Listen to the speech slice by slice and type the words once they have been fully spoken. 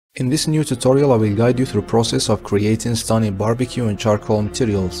In this new tutorial, I will guide you through the process of creating stunning barbecue and charcoal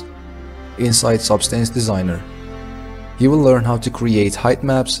materials inside Substance Designer. You will learn how to create height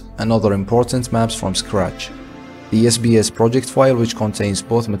maps and other important maps from scratch. The SBS project file, which contains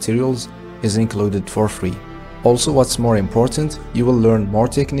both materials, is included for free. Also, what's more important, you will learn more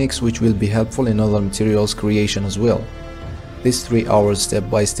techniques which will be helpful in other materials creation as well. This 3 hours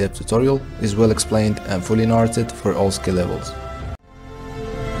step-by-step tutorial is well explained and fully narrated for all skill levels.